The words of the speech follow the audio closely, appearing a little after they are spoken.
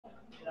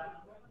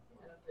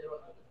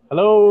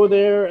Hello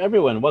there,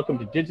 everyone. Welcome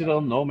to Digital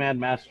Nomad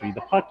Mastery,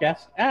 the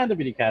podcast and the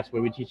videocast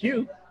where we teach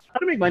you how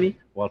to make money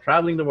while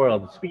traveling the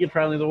world. Speaking of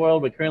traveling the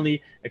world, we're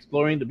currently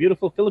exploring the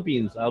beautiful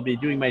Philippines. I'll be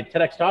doing my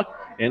TEDx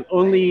talk in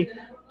only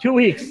 2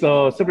 weeks,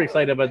 so super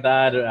excited about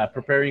that.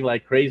 Preparing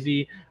like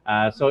crazy.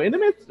 So in the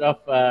midst of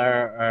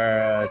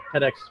our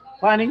TEDx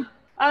planning,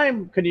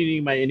 I'm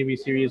continuing my interview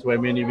series where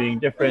I'm interviewing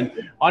different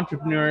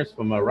entrepreneurs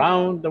from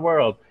around the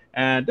world.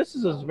 And this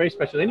is a very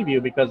special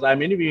interview because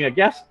I'm interviewing a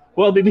guest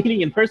who I'll be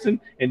meeting in person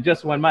in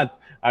just 1 month.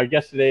 Our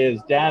guest today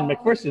is Dan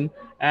McPherson,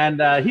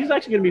 and he's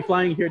actually going to be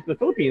flying here to the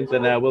Philippines,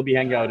 and we'll be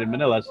hanging out in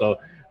Manila. So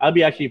I'll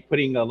be actually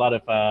putting a lot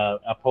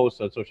of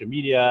posts on social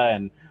media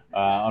and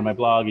on my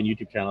blog and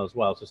YouTube channel as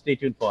well. So stay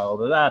tuned for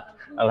all of that.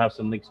 I'll have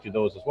some links to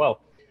those as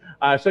well.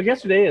 So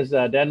yesterday is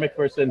Dan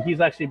McPherson. He's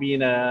actually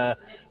been a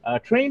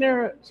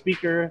trainer,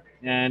 speaker,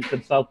 and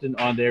consultant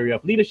on the area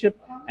of leadership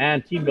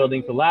and team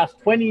building for the last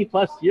 20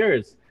 plus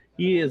years.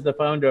 He is the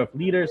founder of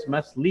Leaders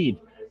Must Lead,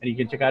 and you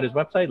can check out his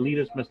website,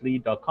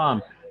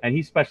 leadersmustlead.com. And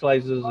he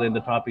specializes in the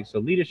topics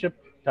of leadership,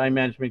 time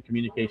management,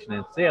 communication,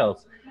 and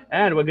sales.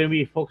 And we're going to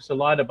be focused a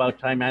lot about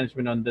time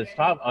management on this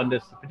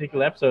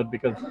particular episode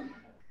because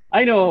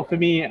I know for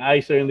me,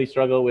 I certainly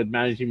struggle with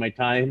managing my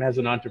time as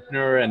an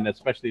entrepreneur and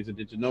especially as a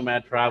digital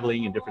nomad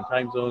traveling in different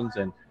time zones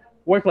and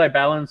work life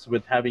balance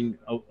with having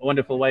a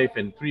wonderful wife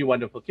and three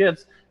wonderful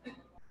kids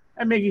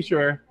and making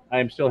sure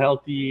I'm still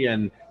healthy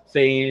and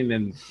sane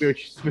and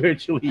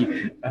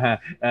spiritually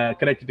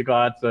connected to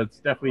God. So it's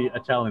definitely a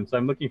challenge. So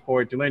I'm looking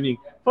forward to learning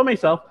for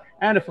myself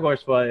and, of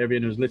course, for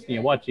everyone who's listening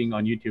and watching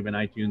on YouTube and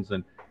iTunes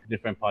and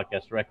different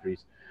podcast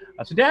directories.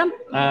 So, Dan,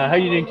 how are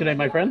you doing today,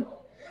 my friend?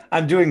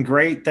 I'm doing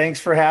great. Thanks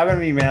for having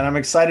me, man. I'm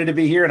excited to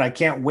be here, and I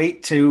can't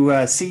wait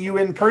to see you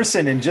in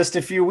person in just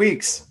a few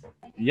weeks.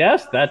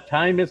 Yes, that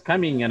time is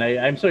coming, and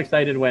I'm so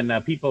excited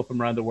when people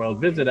from around the world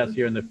visit us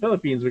here in the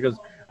Philippines because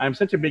I'm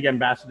such a big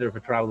ambassador for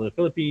travel to the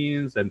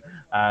Philippines and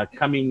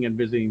coming and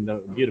visiting the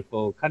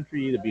beautiful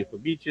country, the beautiful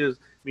beaches,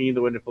 meeting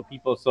the wonderful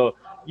people. So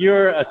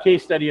you're a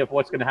case study of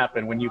what's going to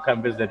happen when you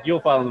come visit.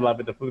 You'll fall in love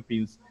with the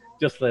Philippines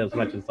just as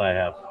much as I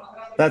have.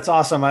 That's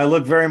awesome. I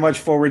look very much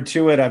forward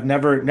to it. I've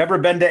never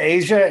been to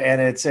Asia,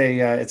 and it's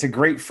a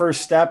great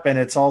first step, and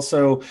it's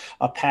also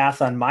a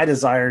path on my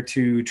desire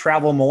to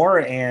travel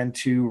more and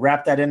to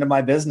wrap that into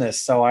my business.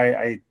 So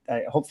I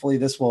hopefully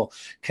this will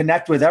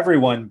connect with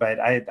everyone, but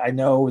I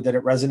know that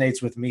it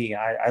resonates with me.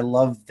 I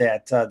love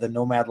that the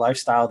nomad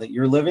lifestyle that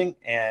you're living,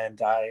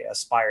 and I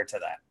aspire to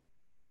that.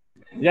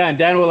 Yeah, and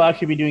Dan will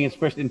actually be doing his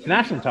first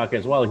international talk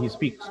as well.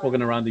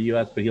 Spoken around the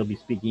U.S., but he'll be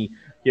speaking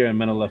here in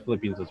Manila,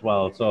 Philippines as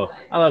well. So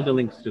I'll have the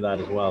links to that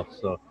as well.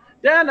 So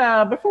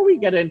Dan, before we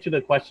get into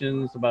the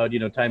questions about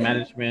time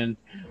management,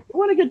 we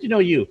want to get to know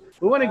you.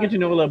 We want to get to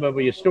know a little bit about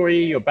your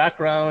story, your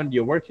background,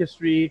 your work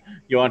history,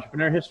 your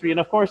entrepreneur history, and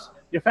of course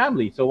your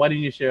family. So why don't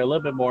you share a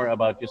little bit more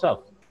about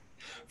yourself?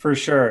 For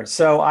sure.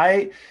 So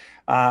I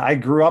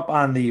grew up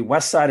on the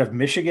west side of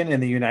Michigan in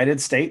the United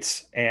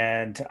States,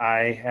 and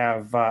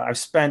I've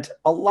spent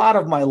a lot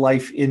of my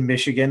life in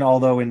Michigan,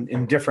 although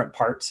in different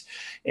parts.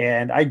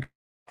 And I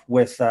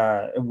with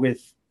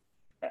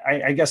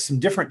I guess some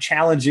different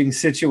challenging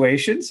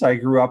situations. I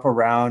grew up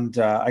around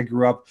different. I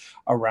grew up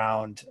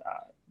around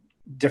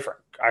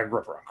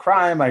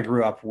crime. I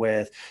grew up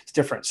with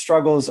different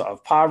struggles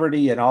of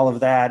poverty and all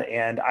of that.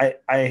 And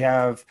I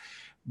have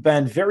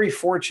been very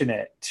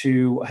fortunate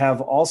to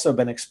have also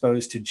been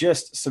exposed to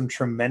just some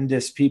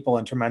tremendous people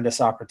and tremendous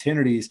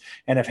opportunities,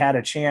 and have had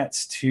a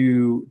chance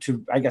to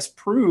I guess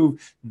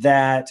prove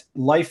that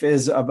life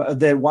is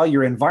that while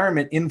your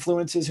environment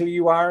influences who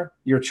you are,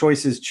 your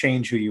choices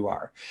change who you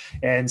are.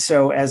 And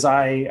so as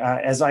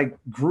I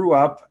grew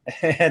up,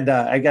 and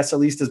I guess at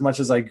least as much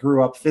as I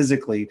grew up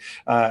physically,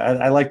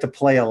 I like to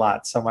play a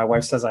lot. So my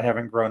wife says I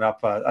haven't grown up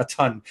a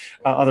ton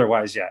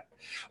otherwise yet.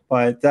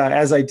 But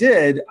as I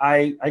did,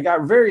 I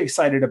got very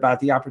excited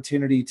about the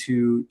opportunity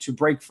to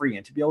break free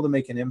and to be able to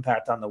make an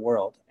impact on the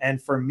world.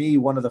 And for me,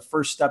 one of the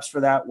first steps for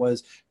that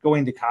was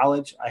going to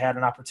college. I had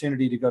an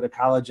opportunity to go to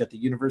college at the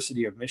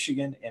University of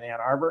Michigan in Ann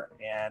Arbor,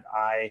 and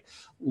I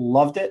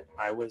loved it.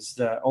 I was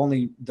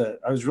really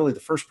the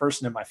first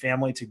person in my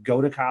family to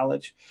go to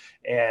college,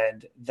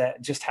 and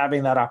that just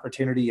having that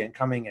opportunity and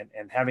coming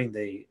and having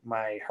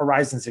my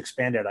horizons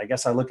expanded. I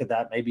guess I look at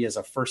that maybe as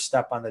a first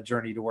step on the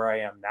journey to where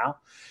I am now.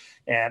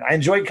 And I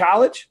enjoyed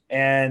college.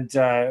 And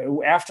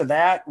after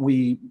that,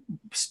 we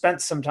spent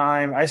some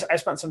time. I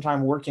spent some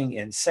time working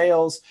in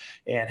sales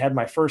and had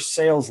my first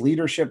sales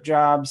leadership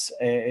jobs,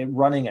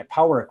 running at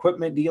power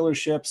equipment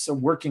dealerships,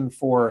 working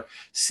for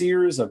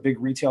Sears, a big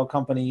retail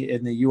company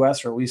in the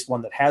U.S., or at least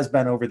one that has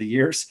been over the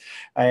years.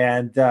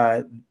 And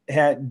that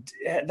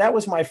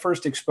was my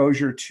first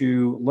exposure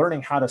to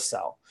learning how to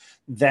sell.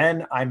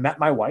 Then I met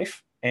my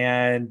wife.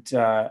 And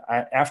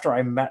after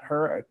I met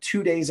her,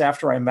 2 days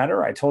after I met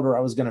her, I told her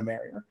I was going to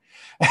marry her.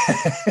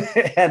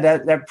 And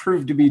that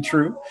proved to be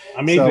true.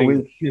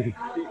 Amazing.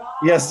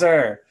 Yes,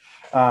 sir.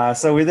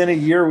 So within a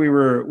year we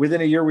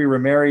were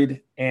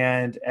married.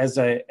 And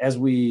as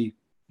we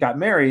got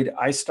married,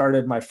 I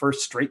started my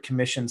first straight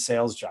commission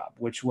sales job,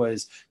 which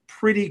was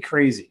pretty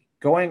crazy.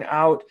 Going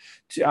out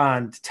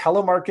on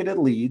telemarketed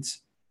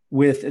leads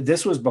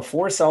this was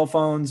before cell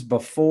phones,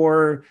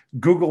 before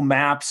Google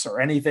Maps or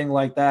anything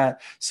like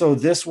that. So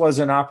this was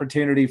an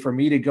opportunity for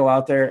me to go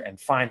out there and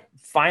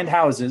find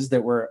houses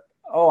that were,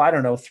 I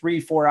don't know,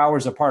 3-4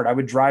 hours apart. I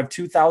would drive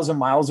 2,000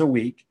 miles a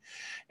week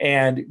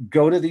and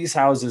go to these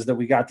houses that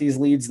we got these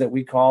leads that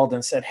we called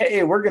and said,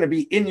 hey, we're going to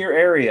be in your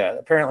area.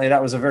 Apparently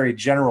that was a very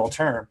general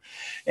term.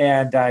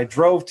 And I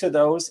drove to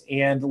those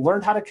and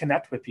learned how to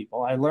connect with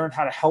people. I learned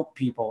how to help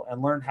people and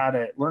learned how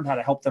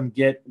to help them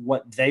get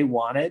what they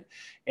wanted.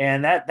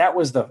 And that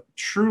was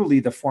truly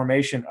the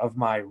formation of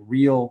my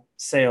real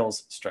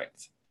sales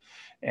strength.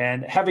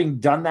 And having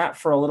done that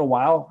for a little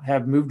while, I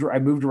moved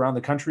around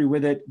the country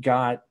with it,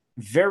 got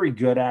very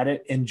good at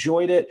it,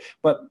 enjoyed it.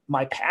 But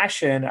my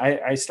passion,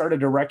 I started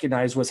to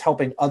recognize, was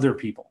helping other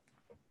people.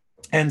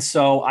 And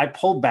so I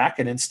pulled back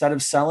and instead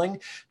of selling,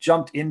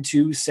 jumped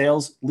into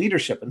sales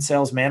leadership and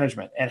sales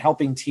management and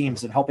helping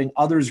teams and helping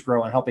others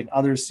grow and helping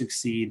others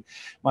succeed.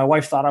 My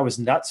wife thought I was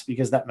nuts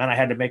because that meant I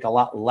had to make a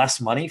lot less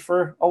money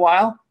for a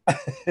while.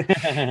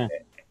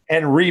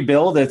 And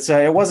rebuild.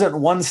 It wasn't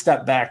one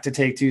step back to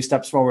take 2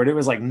 steps forward. It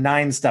was like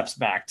 9 steps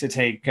back to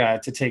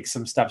take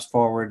some steps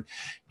forward.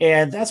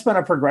 And that's been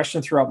a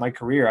progression throughout my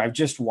career. I've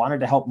just wanted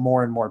to help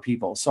more and more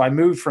people. So I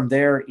moved from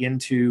there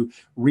into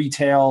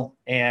retail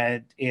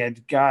and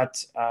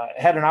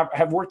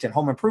have worked in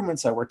home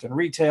improvements. I worked in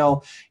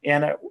retail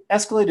and I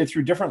escalated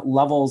through different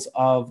levels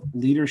of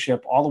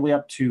leadership all the way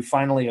up to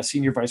finally a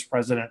senior vice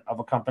president of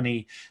a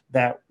company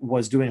that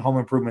was doing home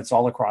improvements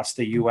all across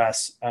the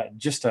U.S.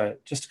 Just a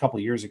couple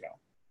of years ago.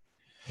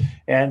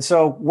 And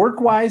so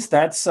work-wise,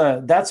 that's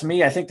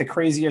me. I think the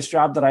craziest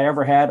job that I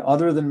ever had,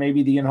 other than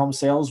maybe the in-home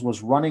sales,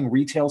 was running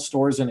retail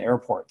stores in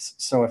airports.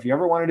 So if you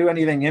ever want to do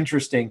anything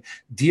interesting,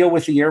 deal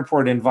with the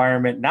airport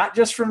environment, not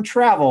just from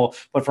travel,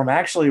 but from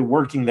actually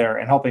working there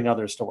and helping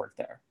others to work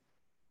there.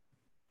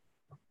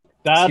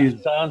 That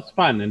sounds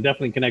fun and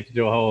definitely connected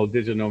to a whole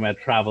digital nomad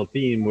travel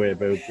theme where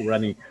about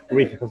running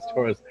retail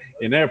stores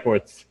in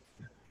airports.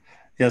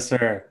 Yes,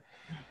 sir.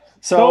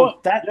 So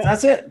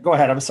that's it. Go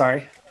ahead. I'm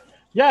sorry.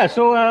 Yeah,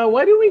 so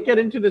why do we get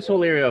into this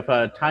whole area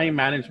of time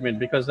management?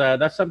 Because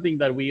that's something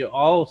that we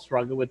all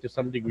struggle with to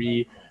some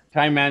degree.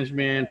 Time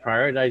management,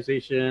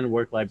 prioritization,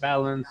 work-life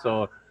balance.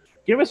 So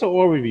give us an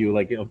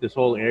overview of this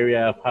whole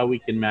area of how we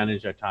can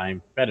manage our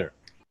time better.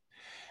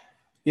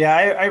 Yeah,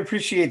 I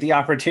appreciate the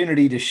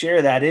opportunity to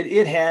share that.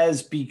 It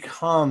has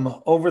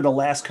become, over the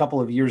last couple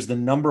of years, the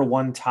number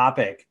one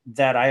topic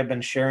that I have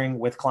been sharing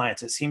with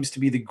clients. It seems to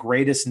be the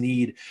greatest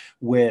need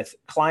with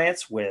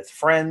clients, with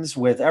friends,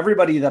 with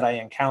everybody that I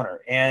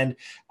encounter. And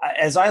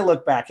as I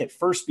look back, it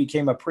first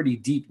became a pretty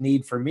deep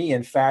need for me.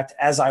 In fact,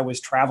 as I was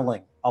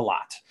traveling a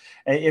lot.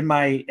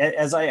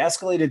 As I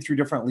escalated through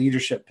different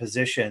leadership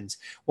positions,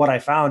 what I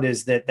found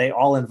is that they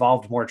all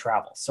involved more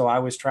travel. So I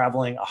was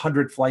traveling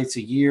 100 flights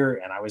a year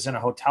and I was in a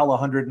hotel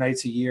 100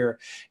 nights a year.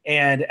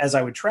 And as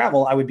I would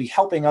travel, I would be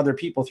helping other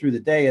people through the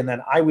day. And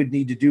then I would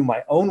need to do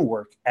my own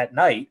work at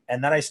night.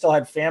 And then I still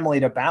had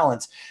family to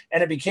balance.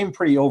 And it became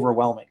pretty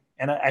overwhelming.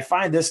 And I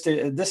find this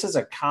is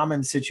a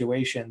common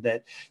situation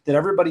that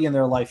everybody in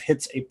their life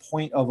hits a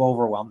point of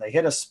overwhelm. They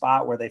hit a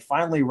spot where they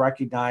finally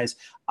recognize,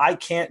 I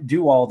can't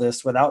do all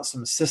this without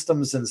some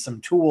systems and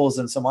some tools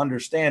and some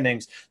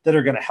understandings that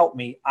are going to help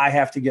me. I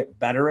have to get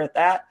better at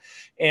that.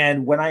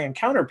 And when I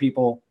encounter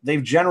people,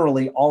 they're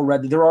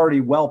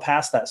already well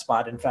past that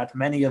spot. In fact,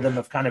 many of them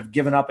have kind of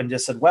given up and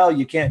just said, well,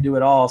 you can't do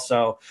it all.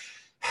 So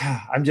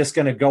I'm just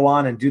going to go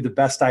on and do the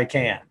best I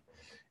can.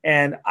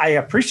 And I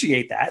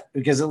appreciate that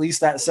because at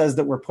least that says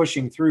that we're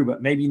pushing through,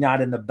 but maybe not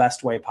in the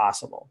best way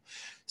possible.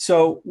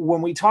 So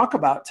when we talk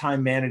about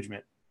time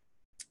management,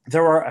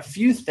 there are a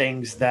few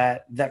things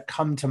that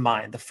come to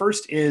mind. The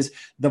first is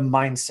the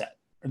mindset,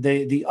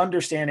 the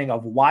understanding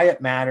of why it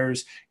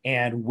matters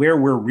and where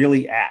we're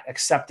really at,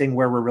 accepting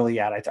where we're really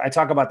at. I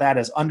talk about that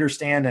as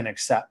understand and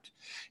accept.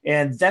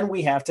 And then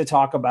we have to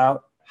talk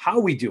about how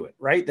we do it,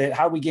 right?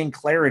 How we gain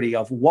clarity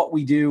of what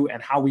we do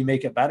and how we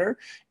make it better.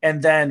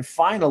 And then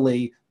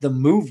finally, the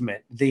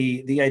movement,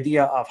 the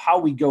idea of how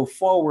we go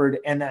forward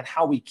and then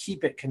how we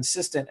keep it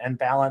consistent and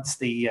balance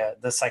the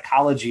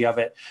psychology of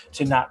it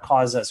to not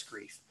cause us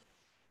grief.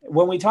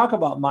 When we talk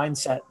about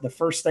mindset, the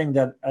first thing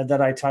that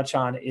I touch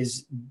on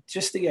is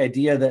just the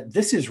idea that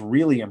this is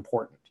really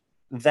important.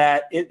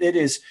 That it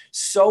is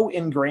so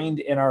ingrained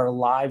in our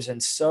lives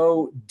and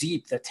so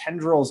deep, the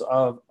tendrils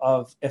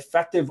of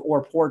effective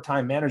or poor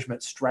time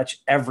management stretch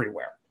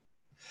everywhere.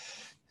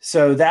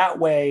 So that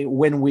way,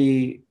 when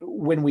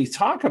we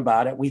talk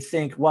about it, we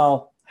think,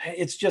 well,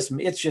 it's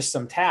just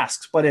some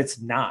tasks, but it's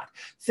not.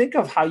 Think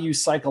of how you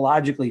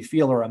psychologically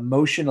feel or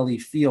emotionally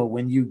feel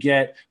when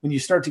you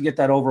start to get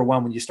that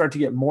overwhelmed, when you start to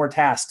get more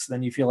tasks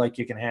than you feel like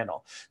you can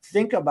handle.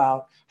 Think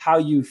about how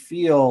you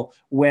feel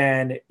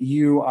when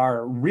you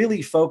are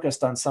really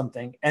focused on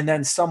something and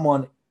then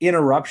someone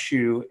interrupts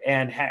you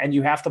and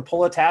you have to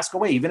pull a task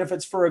away, even if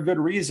it's for a good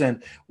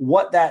reason,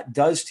 what that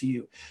does to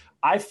you.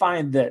 I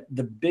find that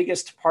the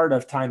biggest part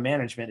of time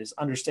management is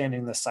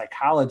understanding the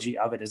psychology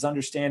of it, is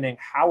understanding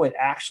how it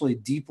actually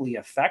deeply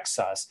affects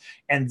us,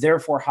 and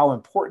therefore how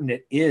important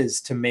it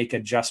is to make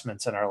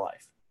adjustments in our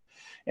life.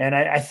 And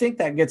I think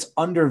that gets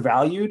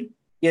undervalued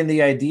in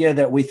the idea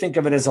that we think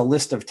of it as a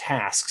list of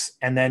tasks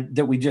and then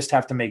that we just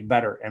have to make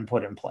better and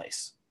put in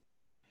place.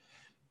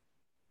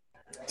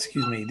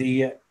 Excuse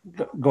me.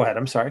 Go ahead.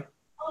 I'm sorry.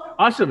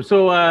 Awesome.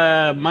 So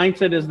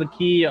mindset is the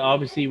key.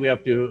 Obviously, we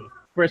have to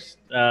first,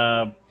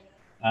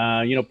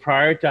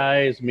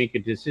 prioritize, make a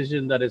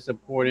decision that is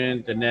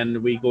important, and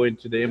then we go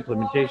into the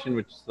implementation,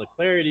 which is the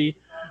clarity.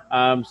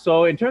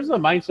 So in terms of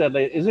mindset,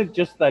 like, is it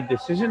just that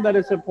decision that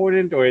is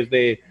important, or is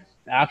the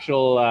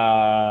actual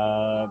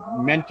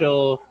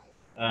mental,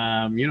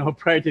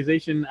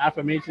 prioritization,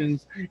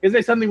 affirmations? Is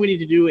there something we need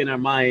to do in our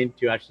mind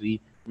to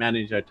actually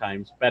manage our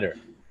times better?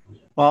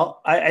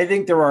 Well, I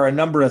think there are a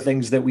number of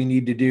things that we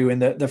need to do.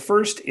 And the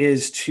first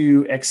is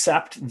to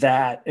accept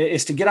that,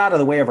 is to get out of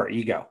the way of our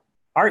ego.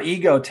 Our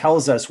ego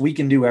tells us we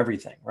can do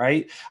everything,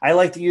 right? I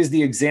like to use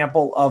the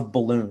example of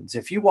balloons.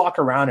 If you walk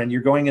around and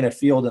you're going in a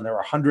field and there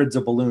are hundreds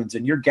of balloons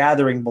and you're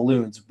gathering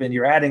balloons and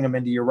you're adding them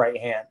into your right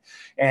hand,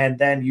 and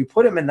then you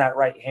put them in that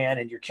right hand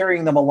and you're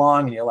carrying them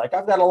along and you're like,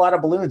 I've got a lot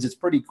of balloons. It's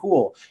pretty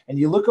cool. And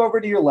you look over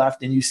to your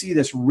left and you see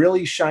this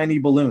really shiny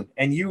balloon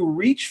and you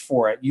reach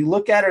for it. You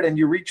look at it and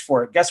you reach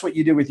for it. Guess what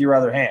you do with your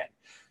other hand?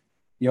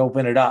 You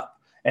open it up.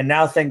 And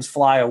now things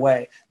fly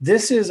away.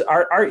 This is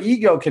our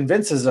ego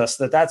convinces us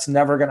that that's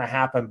never going to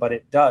happen, but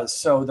it does.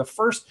 So the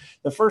first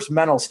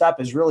mental step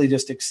is really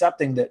just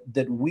accepting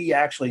that we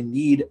actually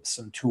need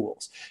some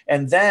tools.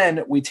 And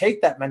then we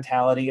take that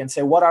mentality and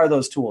say, what are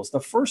those tools? The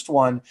first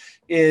one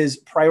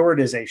is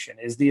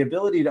prioritization, is the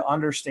ability to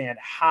understand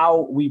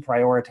how we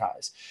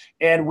prioritize.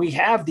 And we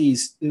have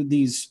these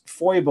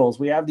foibles,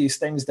 we have these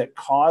things that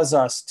cause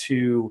us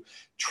to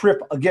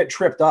get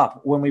tripped up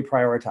when we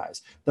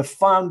prioritize. The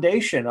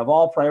foundation of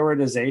all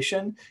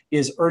prioritization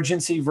is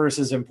urgency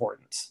versus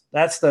importance.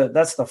 That's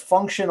the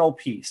functional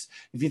piece.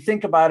 If you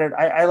think about it,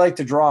 I like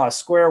to draw a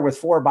square with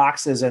 4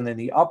 boxes, and in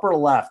the upper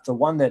left, the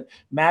one that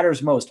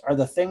matters most are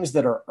the things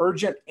that are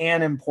urgent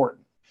and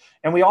important.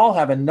 And we all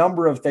have a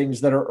number of things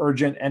that are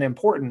urgent and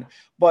important,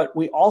 but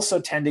we also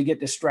tend to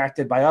get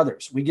distracted by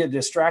others. We get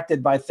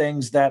distracted by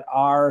things that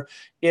are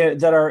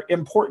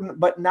important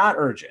but not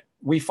urgent.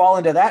 We fall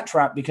into that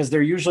trap because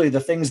they're usually the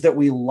things that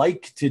we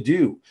like to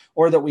do,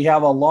 or that we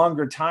have a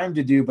longer time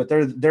to do, but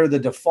they're the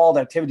default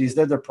activities.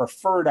 They're the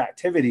preferred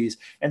activities.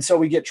 And so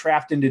we get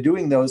trapped into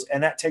doing those,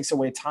 and that takes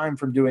away time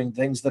from doing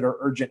things that are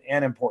urgent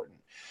and important.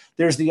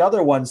 There's the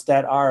other ones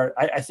that are,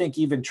 I think,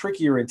 even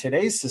trickier in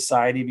today's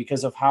society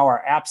because of how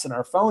our apps and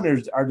our phone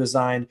are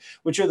designed,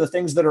 which are the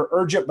things that are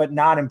urgent but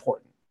not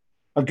important.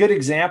 A good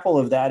example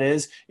of that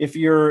is if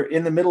you're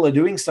in the middle of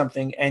doing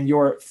something and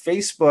your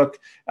Facebook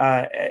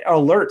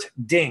alert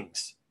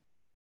dings.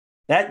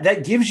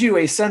 That gives you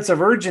a sense of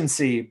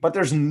urgency, but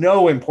there's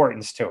no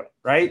importance to it,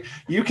 right?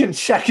 You can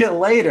check it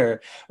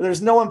later.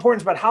 There's no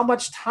importance, but how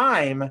much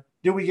time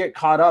do we get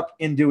caught up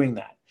in doing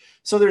that?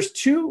 So there's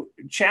 2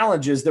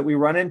 challenges that we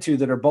run into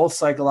that are both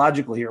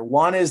psychological here.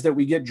 One is that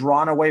we get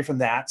drawn away from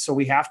that. So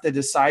we have to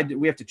decide,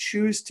 we have to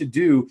choose to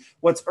do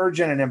what's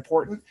urgent and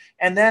important,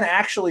 and then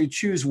actually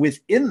choose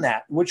within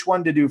that which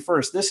one to do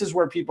first. This is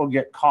where people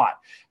get caught.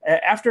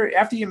 After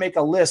you make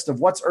a list of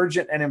what's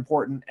urgent and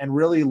important and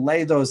really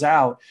lay those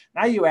out,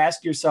 now you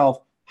ask yourself,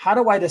 how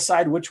do I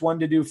decide which one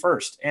to do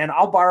first? And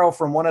I'll borrow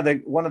from one of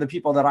the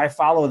people that I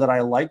follow that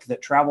I like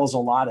that travels a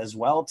lot as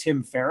well,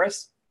 Tim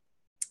Ferriss.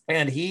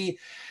 And he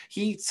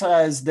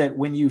says that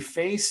when you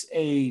face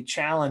a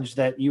challenge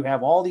that you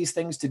have all these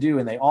things to do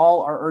and they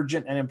all are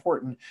urgent and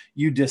important,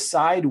 you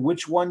decide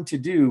which one to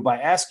do by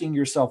asking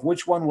yourself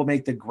which one will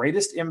make the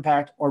greatest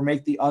impact or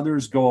make the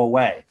others go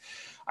away.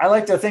 I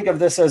like to think of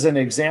this as an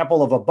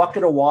example of a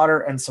bucket of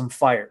water and some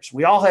fires.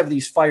 We all have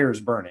these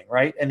fires burning,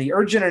 right? And the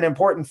urgent and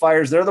important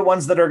fires, they're the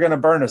ones that are going to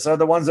burn us. They're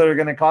the ones that are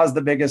going to cause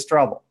the biggest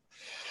trouble.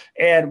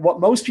 And what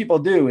most people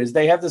do is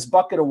they have this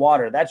bucket of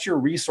water. That's your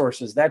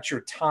resources. That's your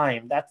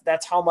time.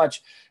 That's how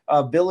much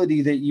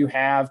ability that you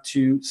have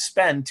to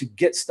spend to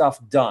get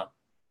stuff done.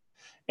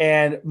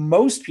 And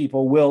most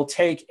people will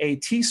take a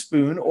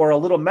teaspoon or a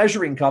little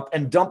measuring cup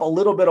and dump a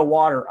little bit of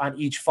water on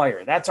each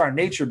fire. That's our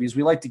nature because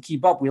we like to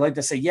keep up. We like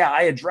to say, yeah,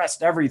 I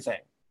addressed everything.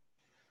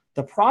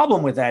 The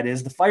problem with that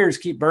is the fires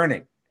keep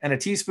burning and a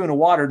teaspoon of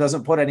water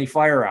doesn't put any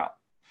fire out.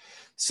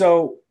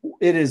 So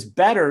it is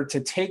better to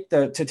take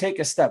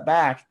a step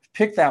back,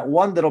 pick that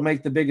one that'll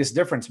make the biggest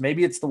difference.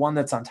 Maybe it's the one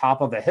that's on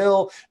top of a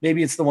hill.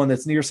 Maybe it's the one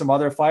that's near some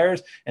other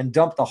fires, and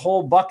dump the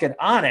whole bucket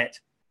on it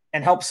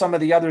and help some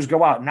of the others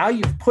go out. Now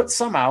you've put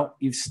some out,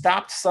 you've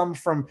stopped some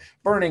from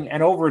burning,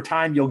 and over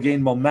time you'll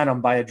gain momentum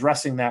by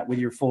addressing that with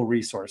your full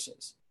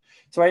resources.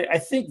 So I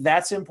think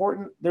that's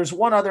important. There's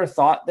one other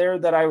thought there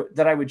that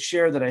I would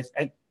share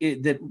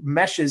that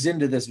meshes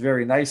into this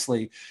very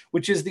nicely,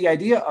 which is the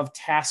idea of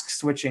task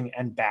switching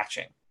and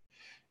batching.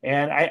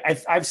 And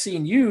I've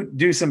seen you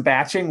do some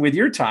batching with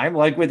your time,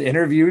 like with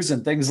interviews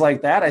and things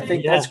like that. I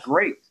think That's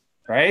great,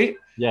 right?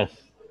 Yes.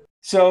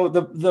 So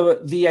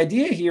the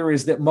idea here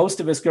is that most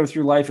of us go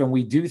through life and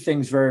we do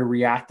things very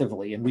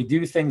reactively, and we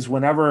do things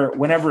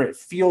whenever it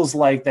feels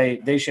like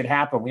they should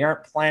happen. We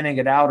aren't planning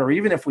it out, or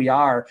even if we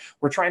are,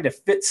 we're trying to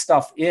fit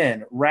stuff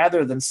in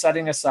rather than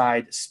setting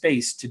aside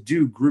space to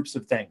do groups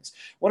of things.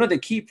 One of the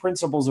key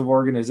principles of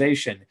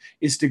organization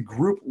is to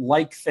group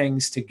like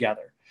things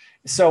together.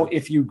 So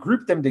if you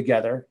group them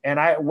together, and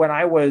when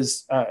I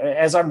was,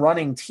 as I'm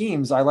running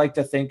teams, I like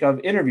to think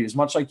of interviews,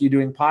 much like you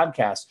doing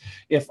podcasts.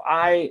 If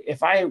I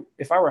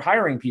were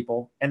hiring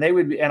people and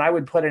I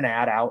would put an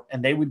ad out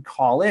and they would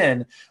call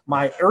in,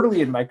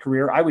 early in my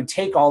career, I would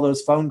take all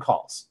those phone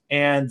calls,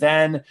 and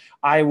then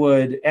I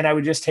would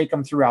just take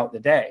them throughout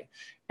the day.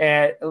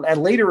 And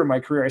later in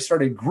my career, I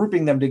started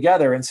grouping them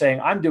together and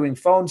saying, I'm doing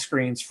phone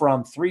screens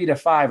from 3 to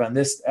 5 on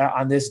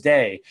this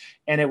day.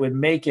 And it would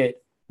make it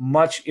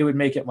much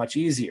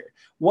easier.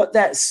 What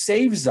that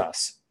saves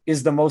us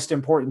is the most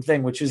important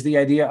thing, which is the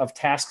idea of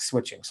task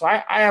switching. So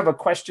I have a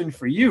question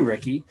for you,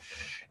 Ricky.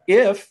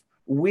 If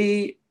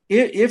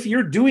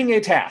you're doing a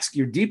task,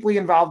 you're deeply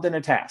involved in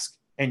a task,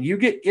 and you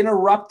get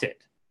interrupted,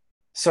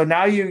 so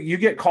now you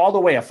get called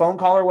away, a phone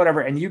call or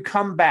whatever, and you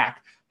come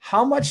back,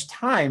 how much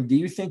time do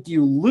you think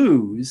you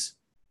lose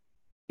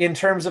in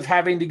terms of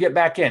having to get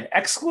back in,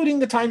 excluding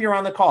the time you're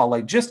on the call?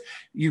 Like, just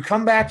you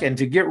come back in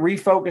to get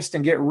refocused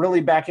and get really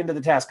back into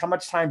the task. How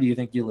much time do you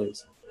think you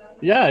lose?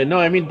 Yeah, no,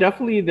 I mean,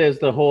 definitely there's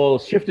the whole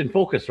shift in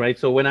focus, right?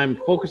 So when I'm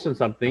focused on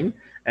something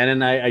and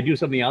then I do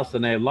something else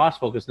and I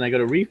lost focus and I got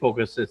to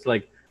refocus, it's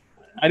like,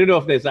 I don't know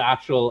if there's an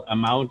actual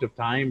amount of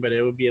time, but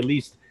it would be at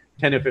least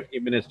 10 or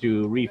 15 minutes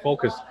to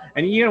refocus.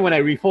 And even when I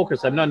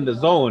refocus, I'm not in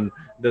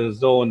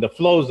the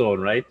flow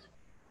zone, right?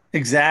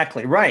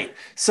 Exactly right.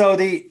 So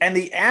the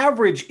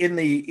average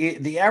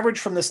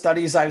from the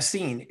studies I've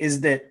seen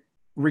is that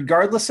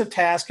regardless of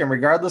task and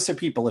regardless of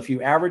people, if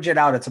you average it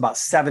out, it's about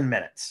 7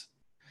 minutes.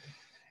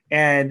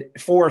 And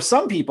for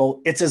some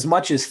people, it's as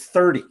much as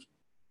 30.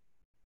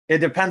 It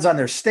depends on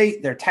their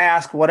state, their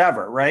task,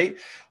 whatever, right?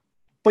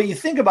 But you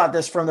think about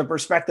this from the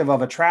perspective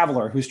of a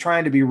traveler who's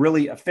trying to be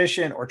really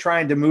efficient or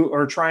trying to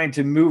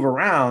move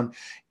around.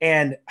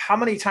 And how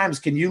many times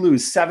can you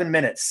lose 7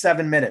 minutes,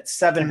 7 minutes,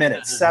 7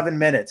 minutes, 7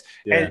 minutes?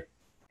 Yeah.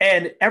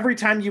 And every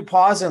time you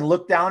pause and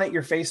look down at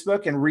your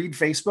Facebook and read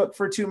Facebook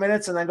for 2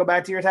 minutes and then go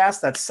back to your task,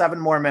 that's 7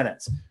 more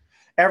minutes.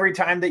 Every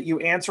time that you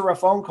answer a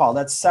phone call,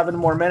 that's 7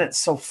 more minutes.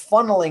 So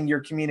funneling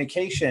your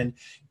communication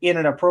in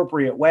an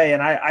appropriate way.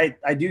 And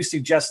I do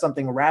suggest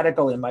something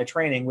radical in my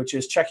training, which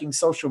is checking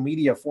social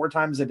media 4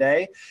 times a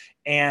day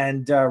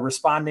and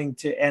responding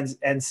to,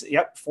 and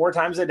 4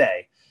 times a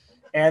day.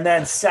 And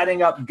then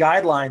setting up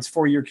guidelines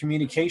for your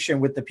communication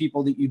with the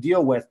people that you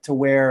deal with, to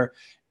where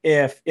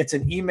if it's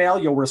an email,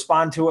 you'll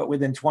respond to it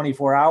within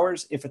 24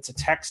 hours. If it's a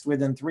text,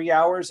 within 3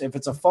 hours. If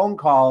it's a phone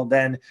call,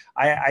 then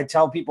I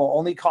tell people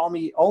only call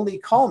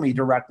me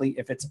directly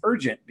if it's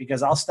urgent,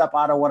 because I'll step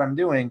out of what I'm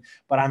doing,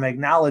 but I'm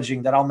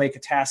acknowledging that I'll make a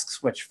task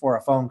switch for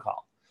a phone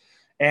call.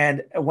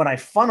 And when I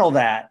funnel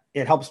that,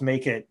 it helps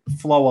make it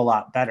flow a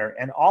lot better.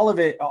 And all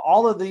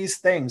of these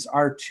things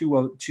are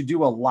to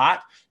do a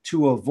lot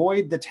to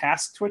avoid the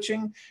task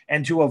switching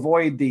and to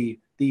avoid the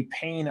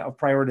pain of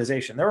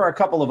prioritization. There are a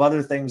couple of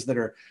other things that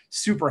are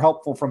super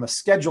helpful from a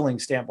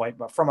scheduling standpoint,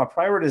 but from a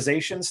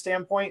prioritization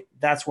standpoint,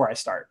 that's where I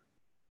start.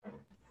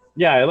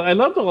 Yeah, I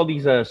love all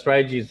these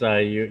strategies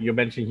you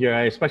mentioned here.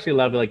 I especially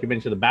love, like you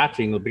mentioned, the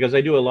batching, because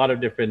I do a lot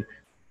of different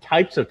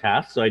types of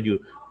tasks. So I do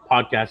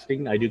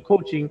podcasting, I do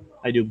coaching,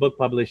 I do book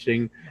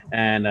publishing,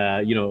 and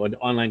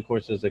online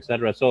courses,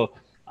 etc. So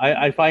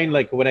I find,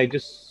 like, when I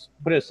just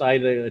put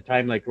aside a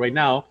time, like right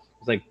now,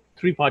 it's like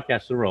 3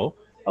 podcasts in a row.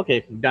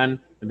 Okay, done.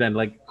 And then,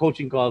 like,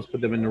 coaching calls,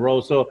 put them in a row.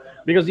 So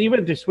because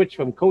even to switch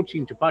from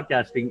coaching to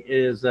podcasting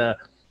is a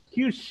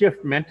huge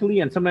shift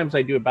mentally, and sometimes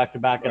I do it back to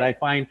back, and I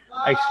find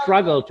I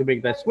struggle to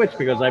make that switch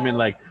because I'm in,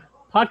 like,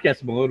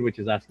 podcast mode, which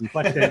is asking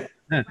questions,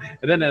 and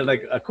then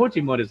like a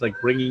coaching mode is like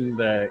bringing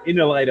the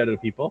inner light out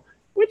of people,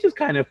 which is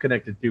kind of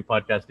connected to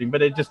podcasting,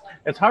 but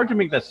it's hard to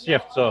make that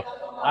shift. So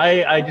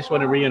I just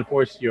want to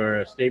reinforce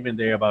your statement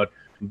there about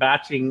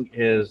batching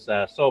is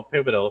so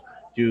pivotal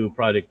to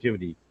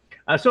productivity.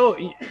 So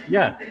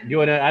yeah, do you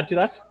want to add to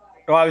that?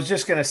 Well, I was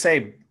just going to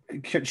say,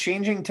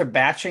 changing to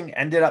batching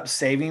ended up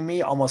saving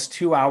me almost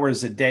 2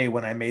 hours a day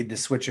when I made the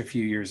switch a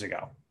few years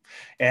ago.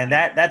 And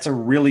that's a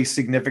really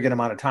significant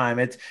amount of time.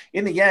 It's,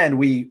 in the end,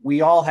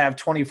 we all have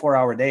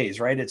 24-hour days,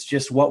 right? It's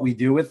just what we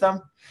do with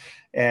them.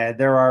 And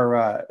there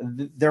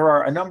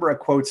are a number of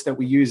quotes that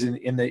we use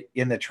in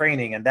the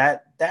training, and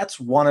that's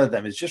one of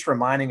them. Is just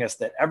reminding us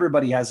that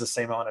everybody has the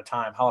same amount of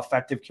time. How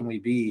effective can we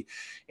be?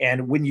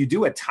 And when you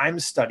do a time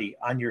study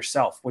on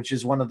yourself, which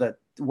is one of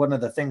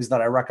the things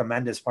that I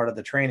recommend as part of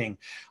the training,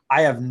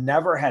 I have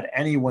never had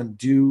anyone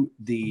do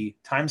the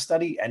time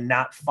study and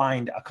not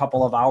find a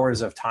couple of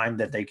hours of time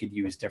that they could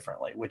use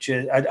differently, which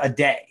is a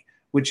day,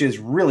 which is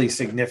really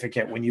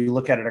significant when you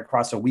look at it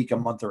across a week, a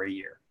month, or a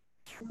year.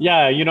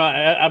 Yeah,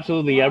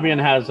 absolutely. Everyone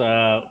has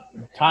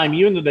time,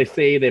 even though they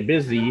say they're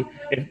busy.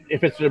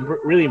 If it's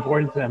really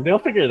important to them, they'll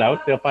figure it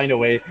out. They'll find a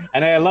way.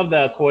 And I love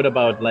the quote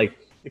about, like,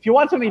 if you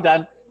want something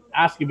done,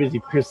 ask a busy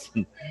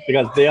person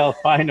because they'll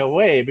find a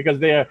way because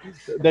they're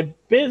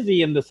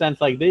busy in the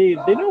sense like they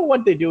know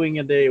what they're doing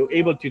and they're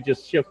able to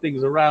just shift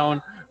things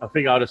around or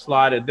figure out a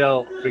slot and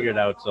they'll figure it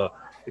out. So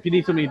if you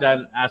need something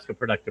done, ask a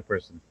productive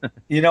person.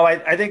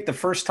 I think the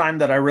first time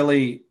that I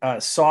really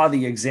saw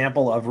the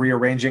example of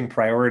rearranging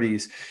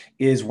priorities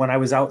is when I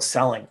was out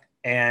selling.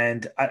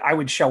 And I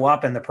would show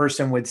up and the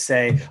person would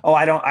say, "Oh,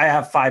 I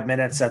have 5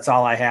 minutes. That's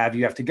all I have.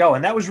 You have to go."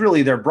 And that was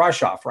really their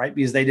brush off, right?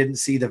 Because they didn't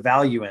see the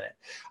value in it.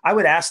 I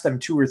would ask them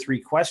 2 or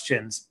 3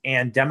 questions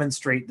and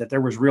demonstrate that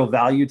there was real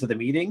value to the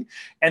meeting.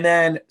 And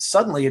then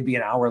suddenly it'd be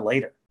an hour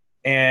later.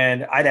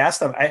 And I'd ask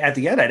them at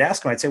the end,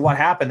 I'd say, "What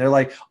happened?" They're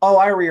like, "Oh,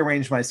 I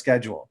rearranged my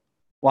schedule."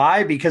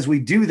 Why? Because we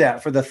do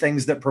that for the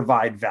things that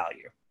provide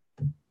value.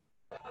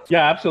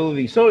 Yeah,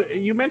 absolutely. So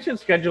you mentioned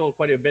schedule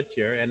quite a bit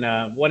here,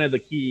 and one of the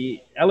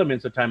key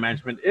elements of time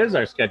management is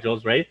our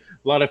schedules, right?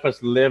 A lot of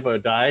us live or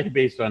die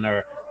based on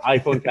our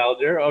iPhone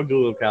calendar or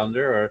Google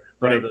Calendar or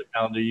whatever the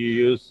calendar you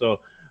use.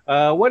 So,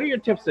 what are your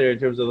tips there in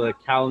terms of the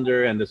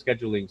calendar and the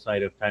scheduling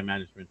side of time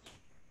management?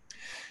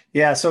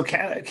 Yeah, so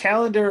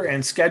calendar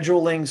and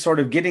scheduling, sort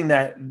of getting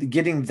that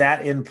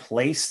in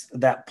place.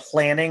 That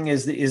planning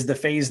is the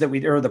phase that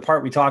or the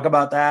part we talk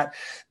about.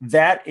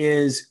 That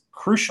is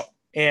crucial.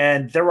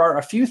 And there are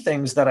a few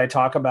things that I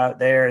talk about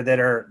there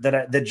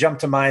that jump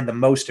to mind the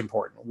most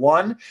important.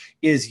 One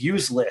is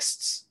use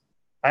lists.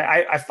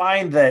 I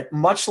find that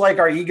much like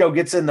our ego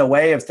gets in the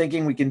way of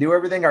thinking we can do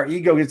everything, our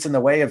ego gets in the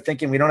way of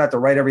thinking we don't have to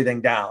write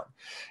everything down.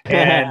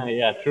 And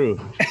yeah, true.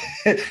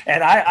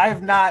 And I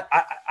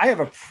have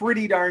a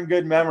pretty darn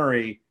good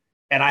memory,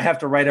 and I have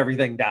to write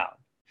everything down.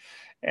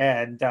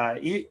 And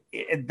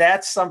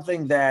that's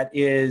something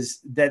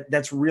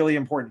that's really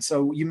important.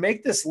 So you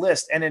make this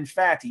list. And in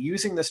fact,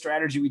 using the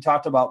strategy we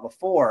talked about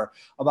before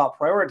about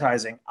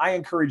prioritizing, I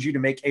encourage you to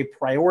make a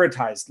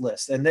prioritized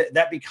list. And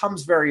that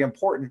becomes very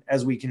important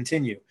as we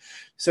continue.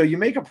 So you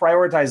make a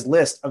prioritized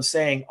list of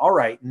saying, all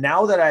right,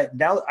 now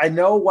I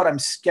know what I'm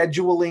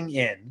scheduling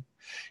in.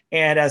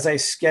 And as I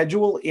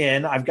schedule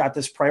in, I've got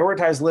this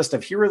prioritized list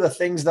of here are the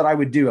things that I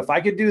would do. If I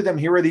could do them,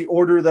 here are the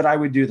order that I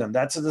would do them.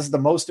 This is the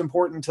most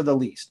important to the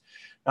least.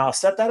 Now I'll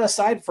set that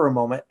aside for a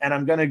moment, and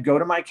I'm going to go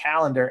to my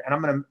calendar, and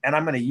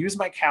I'm going to use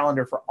my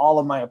calendar for all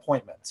of my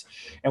appointments.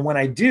 And when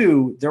I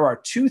do, there are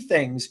 2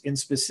 things in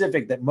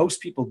specific that most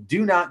people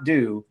do not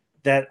do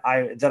that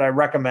I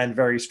recommend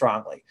very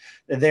strongly.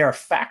 They are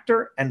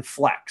factor and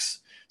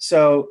flex.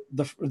 So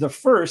the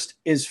first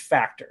is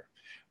factor.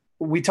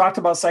 We talked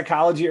about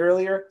psychology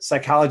earlier.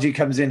 Psychology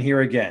comes in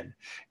here again.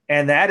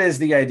 And that is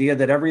the idea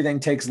that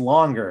everything takes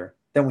longer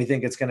than we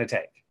think it's going to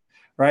take,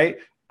 right?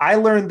 I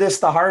learned this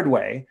the hard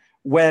way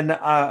when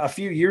a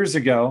few years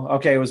ago,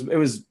 okay, it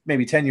was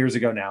maybe 10 years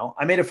ago now,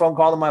 I made a phone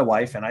call to my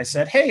wife and I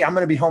said, "Hey, I'm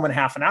going to be home in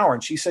half an hour."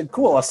 And she said,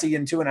 "Cool, I'll see you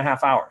in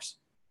 2.5 hours."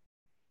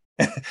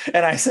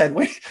 And I said,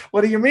 "Wait,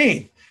 what do you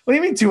mean? What do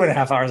you mean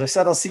 2.5 hours?" I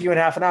said, "I'll see you in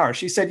half an hour."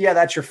 She said, "Yeah,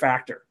 that's your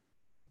factor."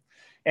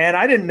 And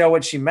I didn't know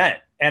what she meant.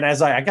 And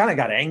as I kind of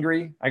got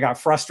angry, I got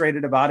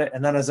frustrated about it.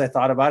 And then as I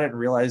thought about it and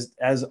realized,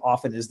 as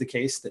often is the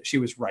case, that she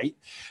was right,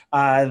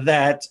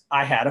 that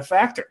I had a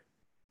factor.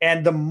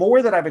 And the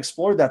more that I've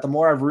explored that, the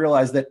more I've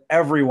realized that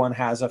everyone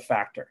has a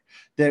factor,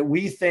 that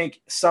we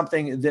think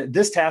that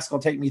this task will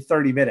take me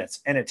 30 minutes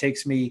and it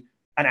takes me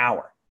an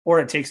hour, or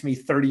it takes me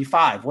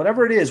 35,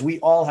 whatever it is, we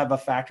all have a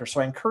factor.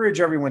 So I encourage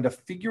everyone to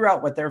figure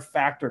out what their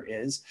factor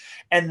is.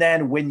 And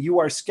then when you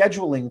are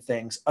scheduling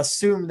things,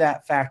 assume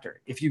that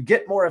factor. If you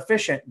get more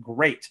efficient,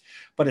 great.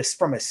 But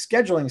from a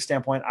scheduling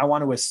standpoint, I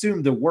want to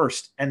assume the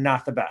worst and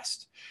not the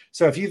best.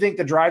 So if you think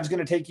the drive's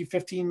going to take you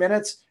 15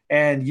 minutes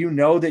and you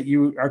know that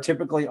you are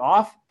typically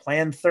off,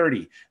 plan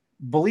 30.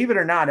 Believe it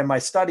or not, in my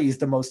studies,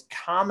 the most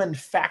common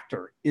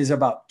factor is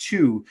about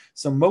 2.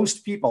 So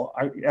most people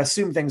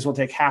assume things will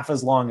take half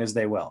as long as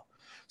they will.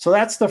 So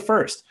that's the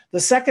first.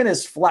 The second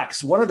is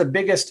flex. One of the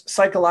biggest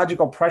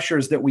psychological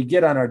pressures that we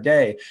get on our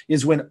day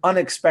is when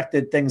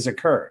unexpected things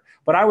occur.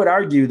 But I would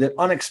argue that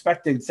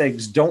unexpected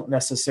things don't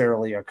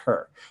necessarily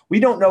occur. We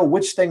don't know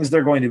which things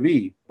they're going to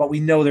be, but we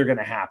know they're going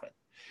to happen.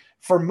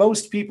 For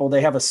most people,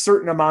 they have a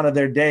certain amount of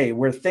their day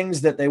where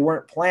things that they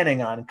weren't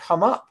planning on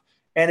come up.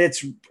 And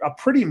it's a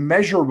pretty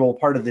measurable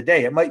part of the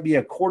day. It might be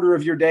a quarter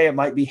of your day. It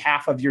might be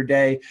half of your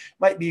day.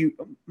 Might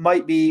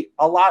be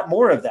a lot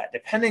more of that,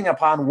 depending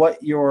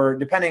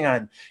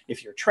on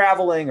if you're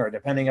traveling or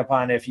depending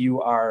upon if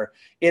you are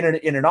in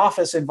an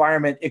office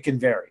environment, it can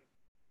vary.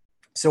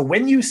 So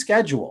when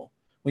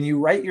you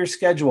write your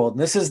schedule, and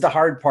this is the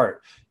hard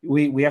part,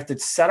 we have to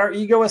set our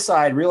ego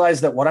aside,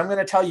 realize that what I'm going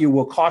to tell you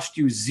will cost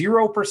you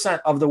 0%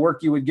 of the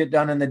work you would get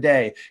done in the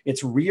day.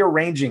 It's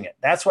rearranging it.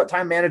 That's what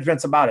time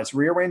management's about. It's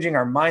rearranging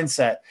our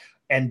mindset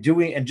and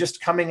just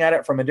coming at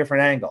it from a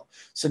different angle.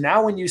 So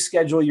now when you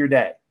schedule your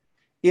day,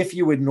 if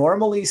you would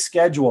normally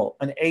schedule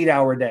an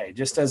 8-hour day,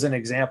 just as an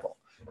example,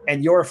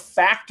 and your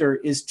factor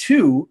is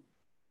 2,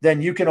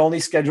 then you can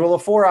only schedule a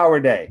 4-hour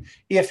day.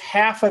 If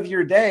half of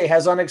your day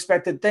has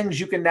unexpected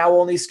things, you can now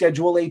only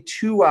schedule a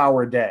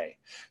 2-hour day.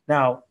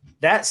 Now,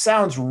 That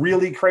sounds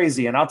really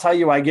crazy. And I'll tell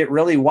you, I get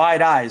really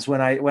wide eyes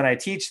when I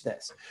teach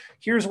this.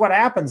 Here's what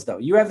happens though.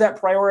 You have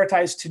that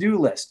prioritized to-do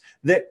list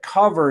that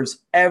covers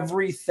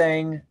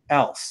everything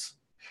else.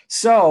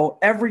 So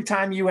every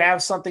time you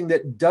have something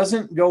that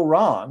doesn't go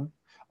wrong,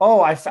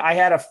 oh, I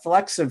had a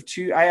flex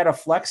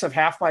of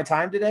half my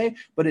time today,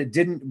 but I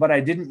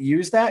didn't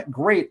use that.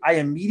 Great. I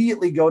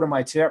immediately go to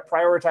my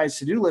prioritized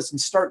to-do list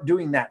and start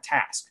doing that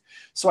task.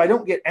 So I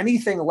don't get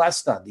anything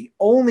less done. The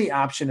only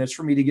option is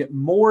for me to get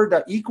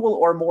equal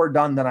or more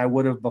done than I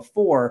would have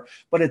before,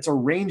 but it's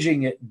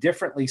arranging it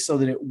differently so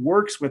that it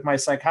works with my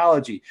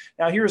psychology.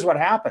 Now, here's what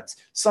happens.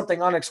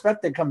 Something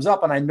unexpected comes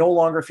up and I no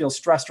longer feel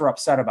stressed or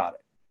upset about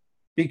it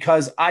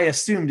because I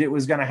assumed it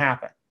was going to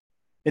happen.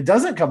 It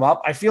doesn't come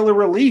up. I feel a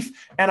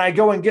relief and I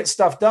go and get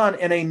stuff done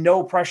in a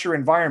no pressure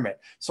environment.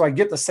 So I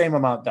get the same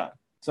amount done.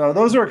 So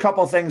those are a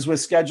couple of things with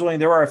scheduling.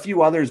 There are a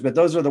few others, but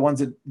those are the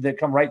ones that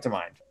come right to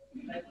mind.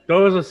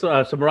 Those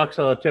are some rock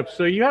solid tips.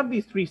 So you have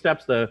these 3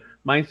 steps: the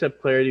mindset,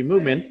 clarity,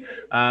 movement.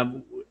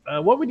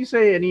 What would you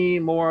say? Any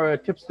more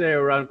tips there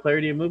around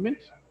clarity and movement?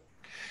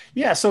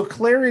 Yeah. So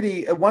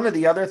clarity, one of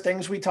the other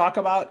things we talk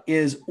about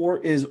is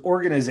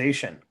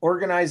organization,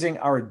 organizing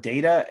our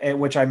data,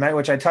 which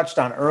I touched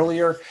on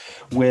earlier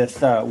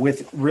with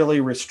really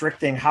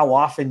restricting how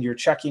often you're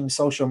checking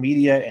social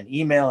media and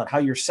email and how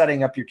you're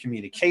setting up your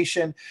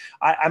communication.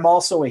 I'm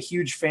also a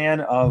huge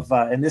fan of,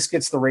 and this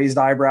gets the raised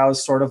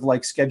eyebrows, sort of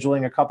like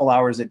scheduling a couple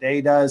hours a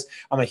day does.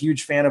 I'm a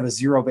huge fan of a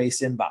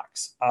zero-based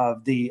inbox,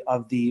 of the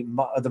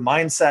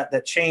mindset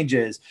that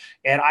changes.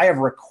 And I have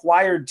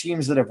required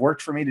teams that have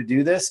worked for me to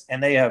do this,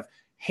 and they have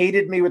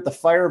hated me with the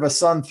fire of a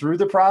sun through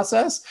the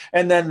process.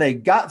 And then they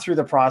got through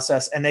the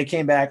process and they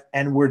came back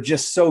and were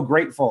just so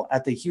grateful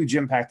at the huge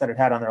impact that it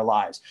had on their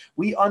lives.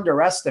 We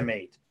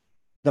underestimate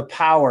the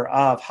power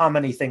of how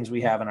many things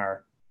we have in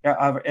our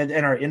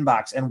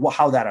inbox and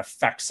how that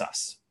affects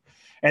us.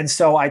 And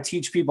so I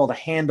teach people to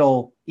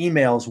handle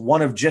emails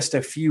one of just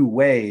a few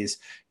ways,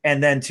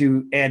 and then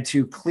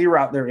to clear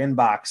out their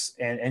inbox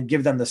and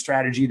give them the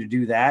strategy to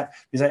do that,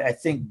 because I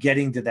think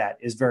getting to that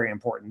is very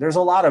important. There's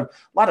a lot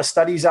of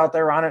studies out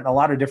there on it and a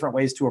lot of different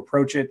ways to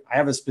approach it. I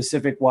have a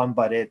specific one,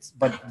 but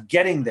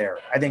getting there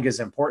I think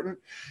is important.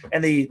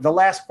 And the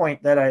last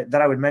point that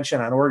I would mention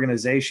on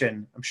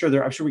organization, I'm sure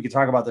we could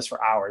talk about this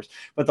for hours,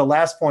 but the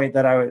last point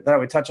that I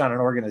would touch on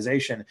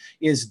organization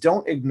is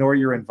don't ignore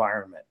your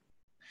environment.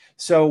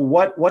 So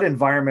what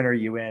environment are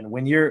you in?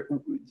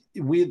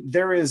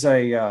 There is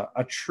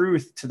a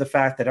truth to the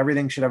fact that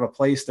everything should have a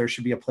place. There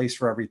should be a place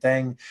for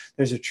everything.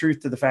 There's a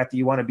truth to the fact that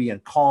you want to be in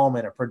calm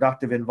and a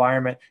productive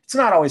environment. It's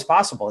not always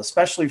possible,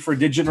 especially for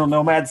digital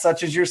nomads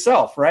such as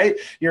yourself, right?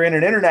 You're in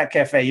an internet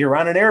cafe, you're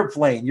on an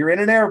airplane, you're in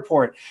an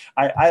airport.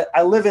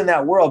 I live in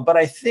that world, but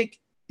I think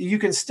you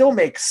can still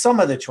make some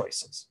of the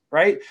choices,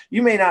 right?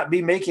 You may not be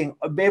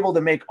able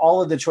to make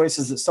all of the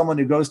choices that someone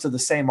who goes to the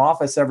same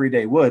office every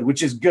day would,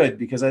 which is good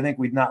because I think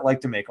we'd not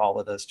like to make all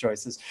of those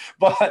choices.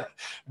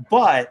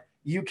 But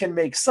you can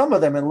make some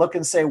of them and look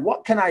and say,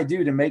 what can I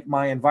do to make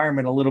my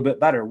environment a little bit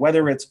better?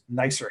 Whether it's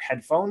nicer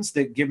headphones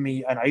that give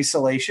me an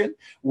isolation,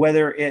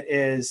 whether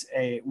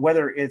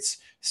it's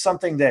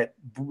something that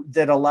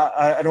allow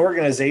an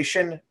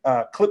organization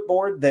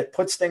clipboard that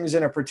puts things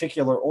in a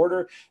particular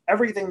order.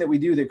 Everything that we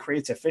do that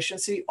creates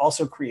efficiency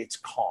also creates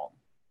calm.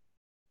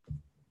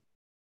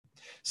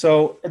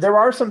 So there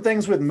are some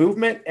things with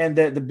movement, and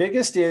the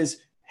biggest is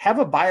have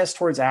a bias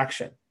towards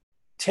action.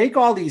 Take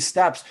all these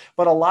steps,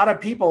 but a lot of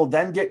people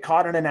then get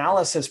caught in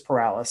analysis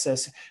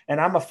paralysis.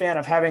 And I'm a fan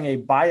of having a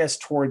bias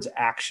towards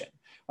action,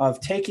 of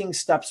taking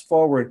steps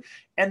forward.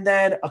 And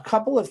then a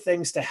couple of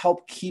things to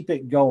help keep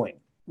it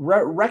going.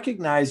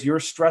 Recognize your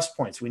stress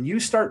points. When you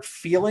start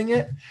feeling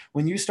it,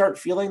 when you start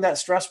feeling that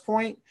stress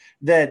point,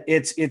 that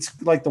it's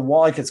like the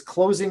wall, like it's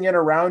closing in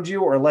around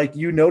you, or like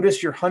you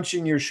notice you're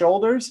hunching your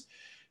shoulders,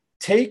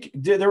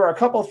 there are a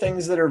couple of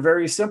things that are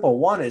very simple.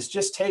 One is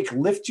just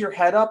lift your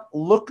head up,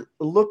 look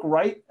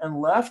right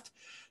and left,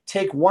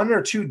 take 1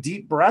 or 2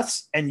 deep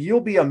breaths, and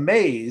you'll be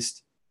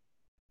amazed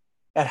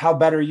at how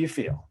better you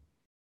feel.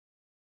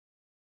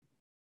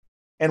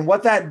 And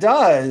what that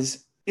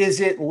does is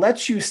it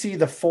lets you see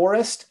the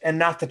forest and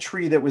not the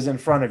tree that was in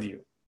front of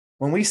you.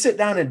 When we sit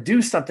down and do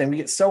something, we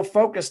get so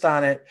focused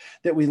on it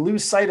that we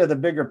lose sight of the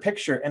bigger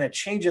picture, and it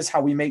changes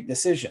how we make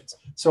decisions.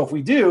 So if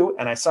we do,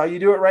 and I saw you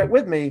do it right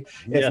with me,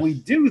 if we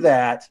do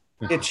that,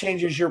 it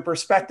changes your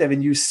perspective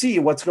and you see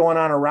what's going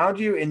on around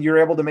you and you're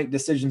able to make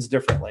decisions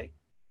differently.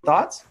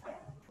 Thoughts?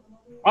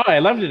 Oh, I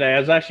loved it. I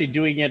was actually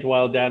doing it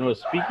while Dan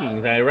was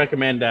speaking. I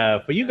recommend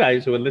for you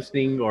guys who are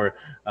listening or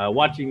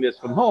watching this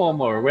from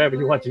home or wherever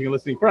you're watching and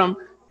listening from,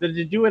 that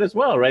you do it as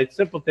well, right?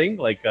 Simple thing,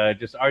 like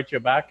just arch your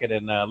back and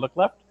then look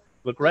left.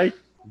 Look right,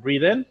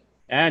 breathe in,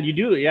 and you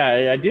do.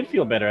 Yeah, I did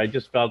feel better. I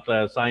just felt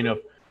a sign of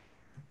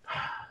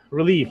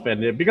relief,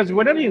 and because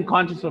we're not even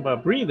conscious of our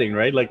breathing,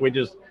 right? Like we're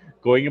just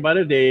going about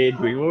a day,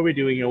 doing what we're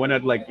doing, and we're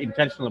not like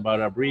intentional about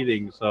our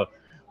breathing. So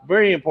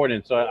very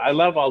important. So I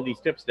love all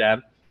these tips,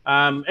 Dan.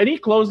 Any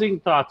closing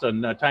thoughts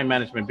on time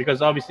management?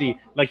 Because obviously,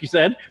 like you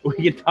said,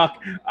 we can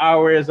talk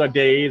hours or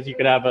days. You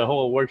could have a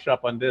whole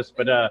workshop on this,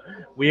 but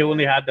we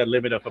only had the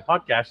limit of a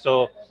podcast.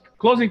 So,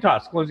 closing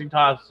thoughts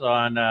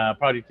on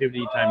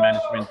productivity, time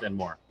management, and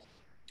more.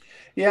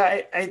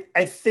 Yeah,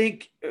 I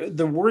think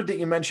the word that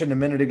you mentioned a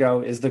minute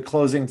ago is the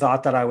closing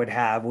thought that I would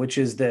have, which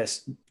is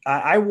this.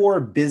 I wore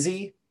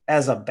busy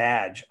as a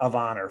badge of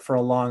honor for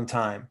a long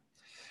time.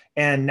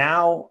 And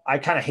now I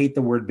kind of hate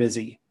the word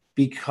busy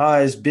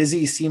because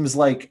busy seems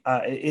like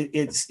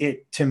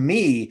it to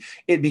me,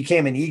 it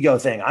became an ego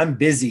thing. I'm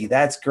busy.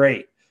 That's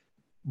great.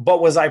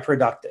 But was I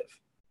productive?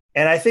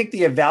 And I think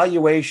the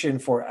evaluation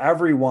for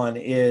everyone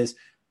is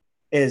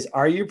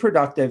are you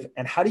productive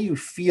and how do you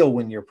feel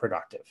when you're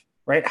productive?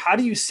 Right? How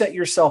do you set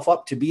yourself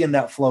up to be in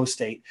that flow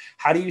state?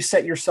 How do you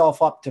set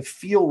yourself up to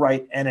feel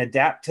right and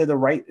adapt to the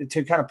right,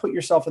 to kind of put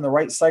yourself in the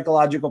right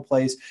psychological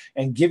place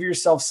and give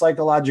yourself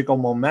psychological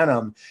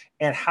momentum?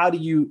 And how do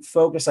you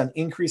focus on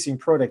increasing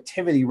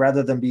productivity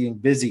rather than being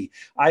busy?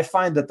 I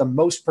find that the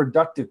most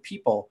productive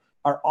people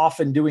are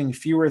often doing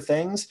fewer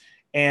things,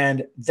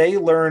 and they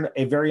learn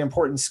a very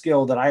important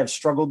skill that I have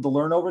struggled to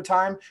learn over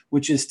time,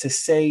 which is to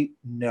say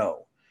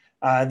no.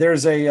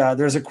 There's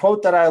a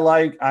quote that I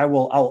like.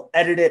 I'll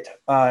edit it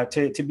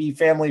to be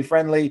family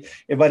friendly,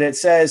 but it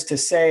says to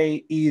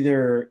say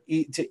either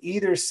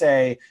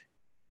say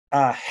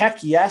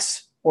heck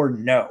yes or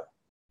no.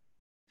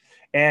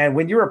 And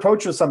when you're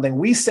approached with something,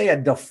 we say a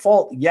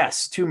default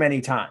yes too many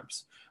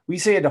times. We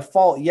say a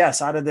default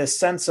yes out of this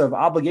sense of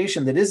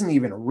obligation that isn't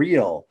even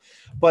real.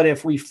 But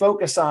if we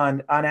focus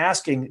on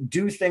asking,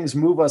 do things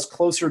move us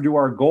closer to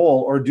our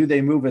goal or do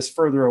they move us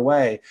further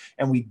away?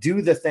 And we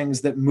do the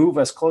things that move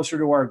us closer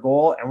to our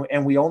goal,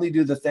 and we only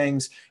do the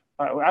things.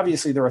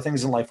 Obviously, there are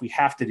things in life we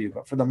have to do,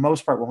 but for the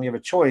most part, when we have a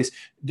choice,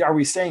 are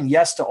we saying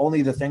yes to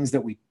only the things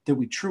that we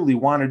truly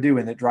want to do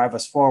and that drive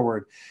us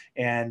forward?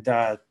 And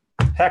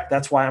heck,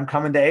 that's why I'm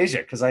coming to Asia,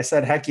 because I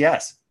said heck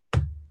yes.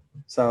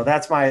 So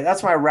that's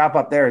my wrap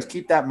up there, is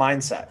keep that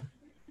mindset.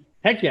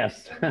 Heck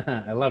yes.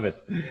 I love it.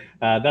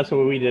 That's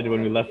what we did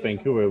when we left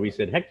Vancouver. We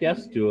said heck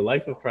yes to a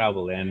life of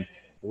travel, and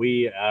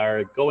we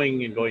are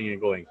going and going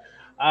and going.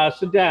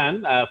 So,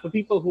 Dan, for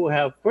people who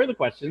have further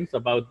questions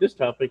about this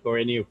topic or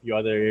any of your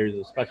other areas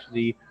of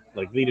specialty,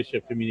 like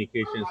leadership,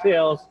 communication,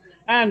 sales,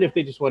 and if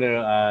they just want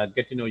to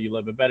get to know you a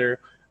little bit better,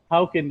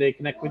 how can they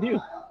connect with you?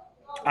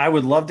 I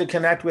would love to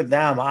connect with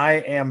them. I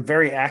am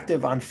very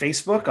active on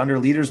Facebook under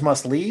Leaders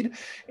Must Lead,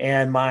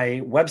 and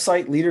my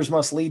website,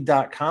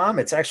 leadersmustlead.com.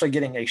 It's actually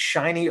getting a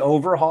shiny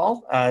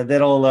overhaul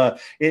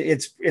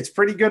it's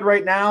pretty good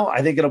right now.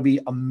 I think it'll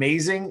be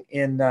amazing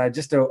in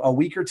just a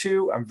week or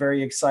two. I'm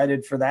very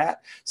excited for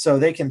that. So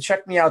they can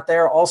check me out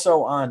there.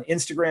 Also on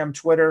Instagram,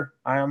 Twitter.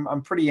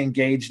 I'm pretty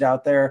engaged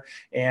out there,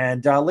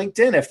 and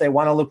LinkedIn. If they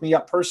want to look me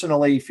up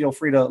personally, feel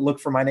free to look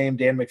for my name,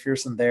 Dan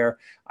McPherson, there.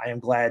 I am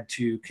glad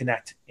to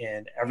connect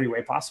in every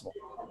way possible.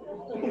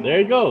 There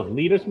you go.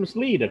 Leaders must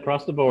lead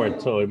across the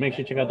board. So make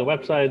sure you check out the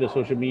website, the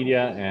social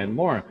media, and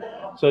more.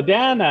 So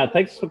Dan,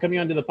 thanks for coming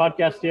onto the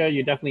podcast here.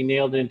 You definitely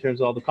nailed it in terms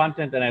of all the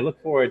content, and I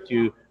look forward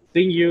to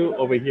seeing you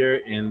over here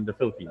in the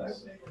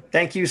Philippines.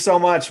 Thank you so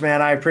much,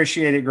 man. I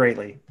appreciate it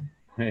greatly.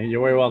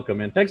 You're very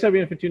welcome. And thanks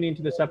everyone for tuning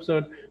into this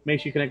episode.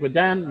 Make sure you connect with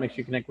Dan, make sure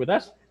you connect with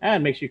us,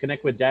 and make sure you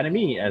connect with Dan and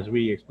me as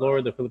we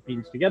explore the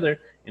Philippines together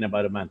in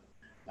about a month.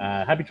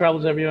 Happy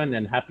travels, everyone,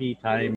 and happy time.